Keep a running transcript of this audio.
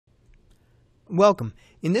Welcome.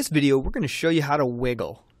 In this video we're going to show you how to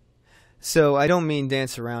wiggle. So I don't mean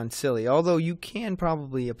dance around silly, although you can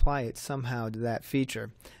probably apply it somehow to that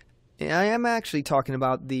feature. I am actually talking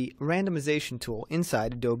about the randomization tool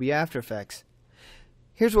inside Adobe After Effects.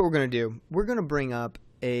 Here's what we're going to do. We're going to bring up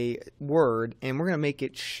a word and we're going to make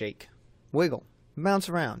it shake, wiggle, bounce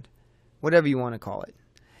around, whatever you want to call it.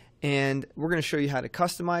 And we're going to show you how to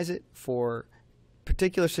customize it for a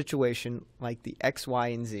particular situation like the X, Y,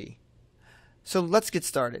 and Z. So let's get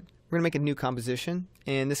started. We're going to make a new composition,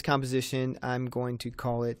 and this composition I'm going to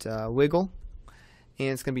call it Wiggle, and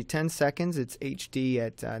it's going to be 10 seconds. It's HD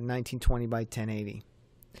at 1920 by 1080.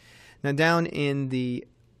 Now down in the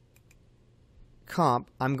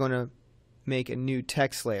comp, I'm going to make a new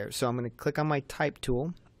text layer. So I'm going to click on my type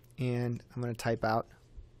tool, and I'm going to type out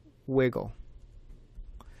Wiggle.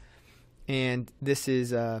 And this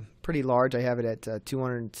is pretty large. I have it at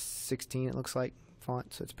 216, it looks like,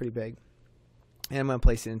 font, so it's pretty big. And I'm going to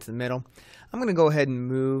place it into the middle. I'm going to go ahead and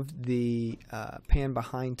move the pan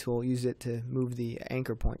behind tool, use it to move the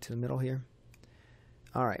anchor point to the middle here.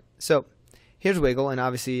 Alright, so here's Wiggle, and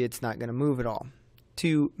obviously it's not going to move at all.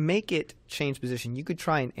 To make it change position, you could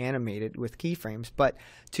try and animate it with keyframes, but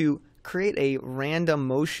to create a random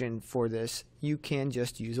motion for this, you can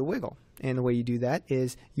just use a wiggle. And the way you do that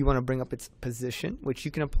is you want to bring up its position, which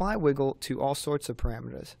you can apply wiggle to all sorts of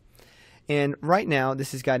parameters. And right now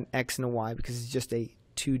this has got an X and a Y because it's just a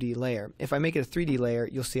 2D layer. If I make it a 3D layer,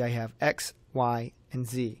 you'll see I have X, Y, and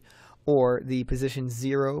Z, or the position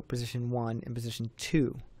 0, position 1, and position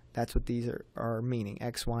 2. That's what these are meaning.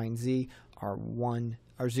 X, Y, and Z are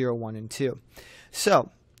 0, 1, and 2. So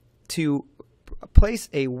to place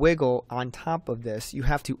a wiggle on top of this, you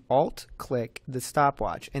have to Alt-click the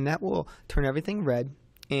stopwatch, and that will turn everything red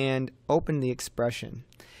and open the expression.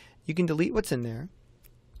 You can delete what's in there.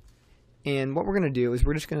 And what we're going to do is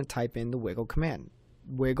we're just going to type in the wiggle command.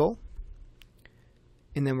 Wiggle,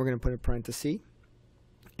 and then we're going to put a parenthesis,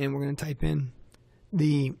 and we're going to type in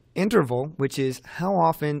the interval, which is how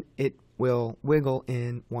often it will wiggle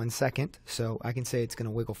in 1 second. So I can say it's going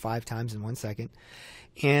to wiggle 5 times in 1 second.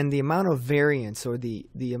 And the amount of variance, or the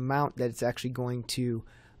amount that it's actually going to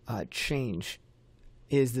change,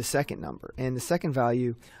 is the second number. And the second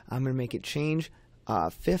value, I'm going to make it change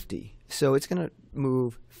 50. So it's going to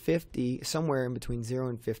move 50, somewhere in between 0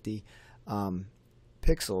 and 50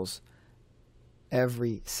 pixels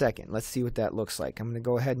every second. Let's see what that looks like. I'm going to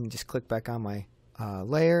go ahead and just click back on my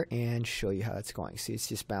layer and show you how that's going. See, it's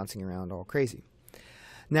just bouncing around all crazy.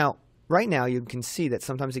 Now, right now you can see that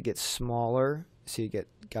sometimes it gets smaller. So you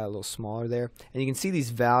got a little smaller there. And you can see these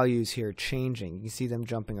values here changing. You can see them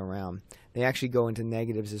jumping around. They actually go into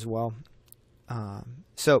negatives as well.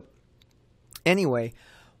 So anyway,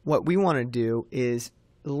 what we want to do is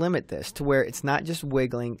limit this to where it's not just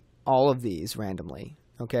wiggling all of these randomly,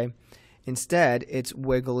 okay? Instead, it's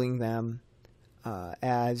wiggling them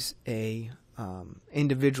as a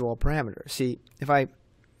individual parameter. See, if I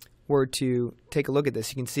were to take a look at this,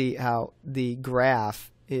 you can see how the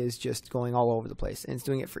graph is just going all over the place, and it's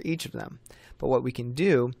doing it for each of them. But what we can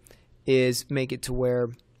do is make it to where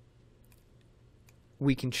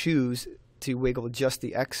we can choose to wiggle just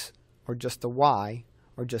the X, or just the Y,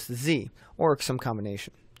 or just the Z, or some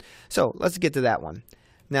combination. So let's get to that one.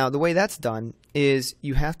 Now the way that's done is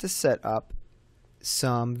you have to set up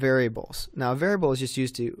some variables. Now a variable is just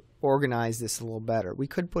used to organize this a little better. We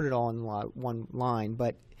could put it all in one line,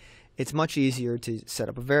 but it's much easier to set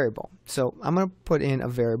up a variable. So I'm going to put in a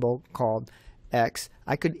variable called X.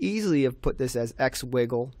 I could easily have put this as X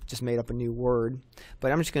wiggle, just made up a new word,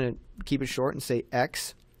 but I'm just going to keep it short and say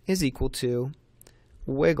X is equal to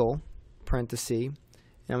wiggle, parenthesis, and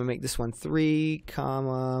I'm going to make this one 3,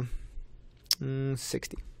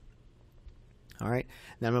 60. Alright,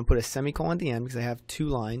 now I'm going to put a semicolon at the end because I have 2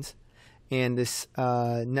 lines, and this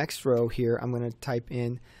next row here I'm going to type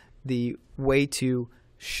in the way to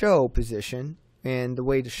show position, and the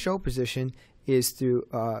way to show position is through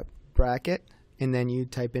bracket, and then you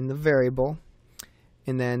type in the variable,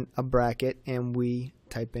 and then a bracket, and we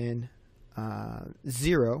type in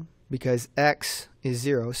 0 because X is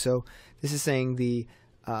 0. So this is saying the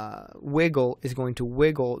wiggle is going to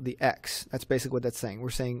wiggle the X. That's basically what that's saying.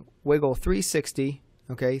 We're saying wiggle 360,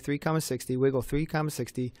 okay, 3,60, wiggle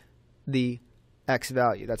 3,60, the X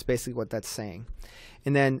value. That's basically what that's saying.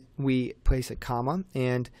 And then we place a comma,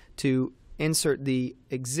 and to insert the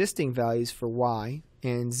existing values for Y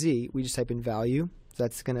and Z, we just type in value. So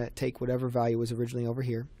that's going to take whatever value was originally over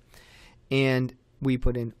here, and we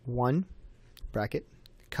put in 1 bracket,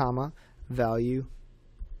 comma, value,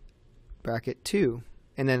 bracket 2,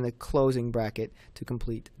 and then the closing bracket to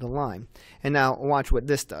complete the line. And now watch what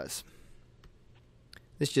this does.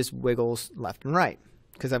 this just wiggles left and right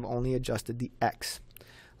because I've only adjusted the X.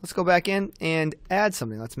 Let's go back in and add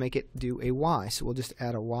something. Let's make it do a Y. So we'll just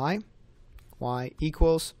add a Y. Y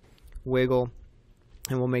equals wiggle,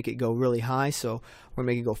 and we'll make it go really high. So we're going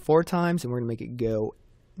to make it go 4 times, and we're going to make it go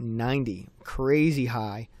 90. Crazy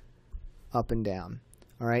high up and down.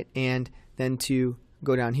 All right, and then to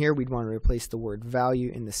go down here, we'd want to replace the word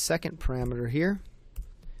value in the second parameter here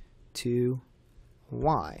to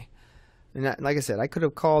Y. And that, like I said, I could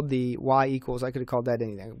have called the Y equals, I could have called that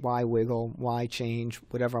anything. Y wiggle, Y change,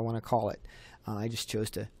 whatever I want to call it. I just chose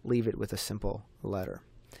to leave it with a simple letter.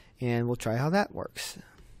 And we'll try how that works.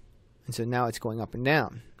 And so now it's going up and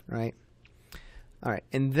down, right? All right,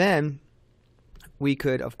 and then we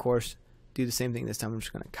could, of course, do the same thing this time. I'm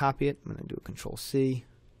just going to copy it. I'm going to do a Control-C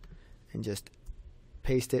and just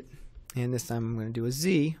paste it. And this time I'm going to do a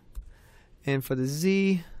Z. And for the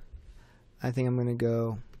Z, I think I'm going to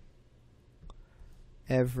go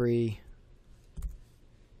every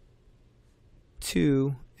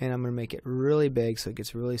 2, and I'm going to make it really big so it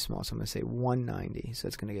gets really small. So I'm going to say 190. So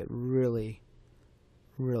it's going to get really,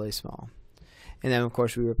 really small. And then, of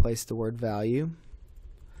course, we replace the word value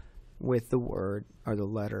with the word or the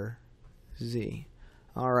letter Z.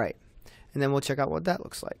 All right. And then we'll check out what that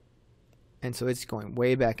looks like. And so it's going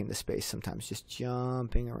way back into space sometimes, just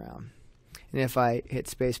jumping around. And if I hit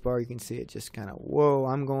spacebar, you can see it just kind of, whoa,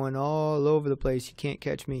 I'm going all over the place. You can't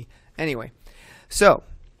catch me. Anyway, so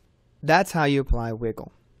that's how you apply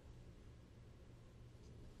wiggle.